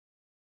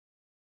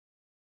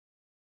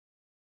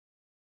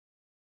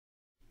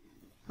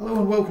Hello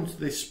and welcome to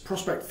this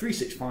Prospect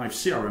 365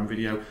 CRM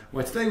video,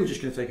 where today we're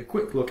just going to take a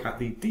quick look at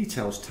the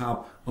Details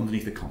tab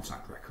underneath the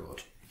contact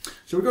record.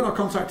 So we've got our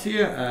contact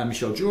here,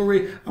 Michelle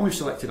Jewelry, and we've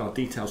selected our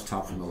Details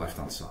tab from the left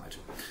hand side.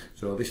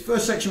 So this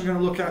first section we're going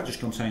to look at just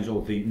contains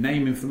all the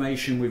name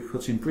information we've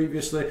put in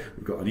previously.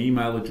 We've got an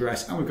email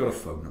address and we've got a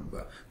phone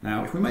number.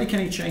 Now if we make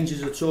any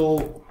changes at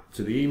all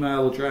to the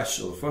email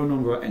address or the phone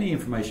number or any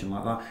information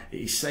like that,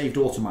 it is saved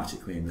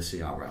automatically in the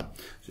CRM.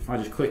 So if I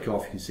just click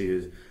off, you can see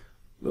there's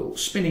little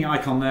spinning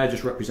icon there,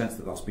 just represents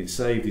that that's been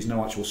saved. There's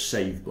no actual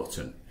save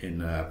button in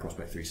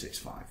Prospect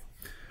 365.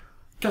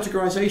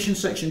 Categorization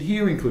section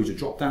here includes a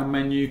drop down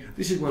menu.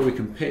 This is where we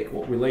can pick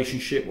what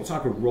relationship, what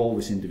type of role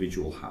this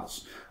individual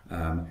has.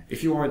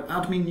 If you are an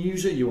admin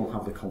user, you will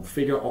have the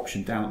configure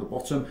option down at the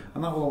bottom,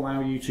 and that will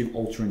allow you to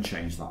alter and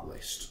change that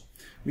list.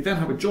 We then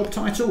have a job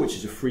title, which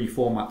is a free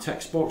format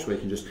text box where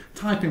you can just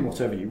type in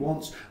whatever you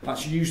want.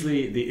 That's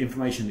usually the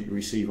information that you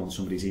receive on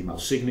somebody's email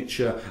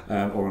signature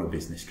or on a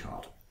business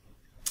card.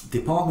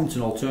 Department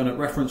and alternate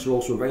reference are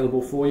also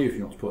available for you if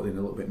you want to put in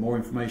a little bit more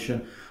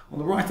information. On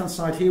the right hand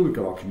side here we've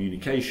got our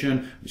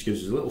communication, which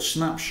gives us a little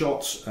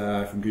snapshot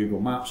from Google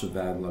Maps of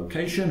their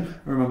location.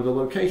 And remember, the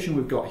location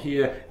we've got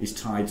here is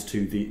tied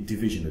to the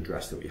division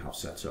address that we have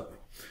set up.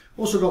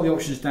 Also got the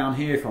options down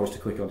here. If I was to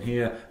click on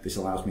here, this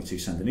allows me to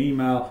send an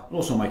email and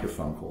also make a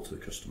phone call to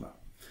the customer.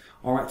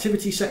 Our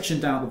activity section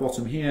down at the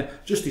bottom here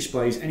just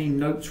displays any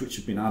notes which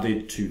have been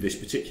added to this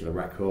particular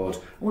record.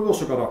 And we've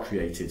also got our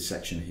created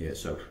section here.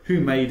 So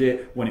who made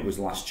it, when it was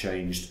last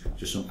changed,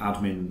 just some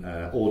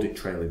admin audit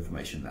trail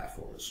information there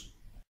for us.